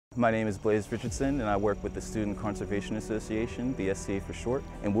My name is Blaze Richardson and I work with the Student Conservation Association, the SCA for short.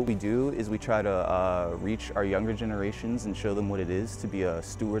 And what we do is we try to reach our younger generations and show them what it is to be a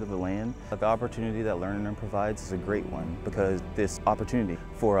steward of the land. The opportunity that Learn and Earn provides is a great one because this opportunity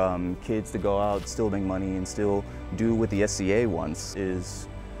for kids to go out, still make money and still do what the SCA wants is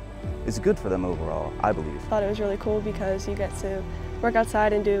good for them overall, I believe. I thought it was really cool because you get to work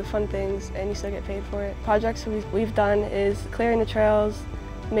outside and do fun things and you still get paid for it. Projects we've done is clearing the trails,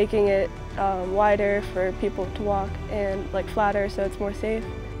 making it wider for people to walk and flatter so it's more safe.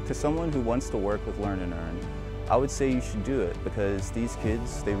 To someone who wants to work with Learn and Earn, I would say you should do it because these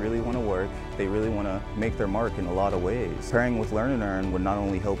kids, they really want to work, they really want to make their mark in a lot of ways. Pairing with Learn and Earn would not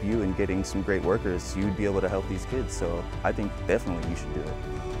only help you in getting some great workers, you'd be able to help these kids, so I think definitely you should do it.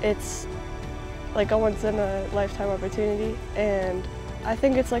 It's like a once-in-a-lifetime opportunity and I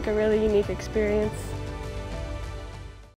think it's like a really unique experience.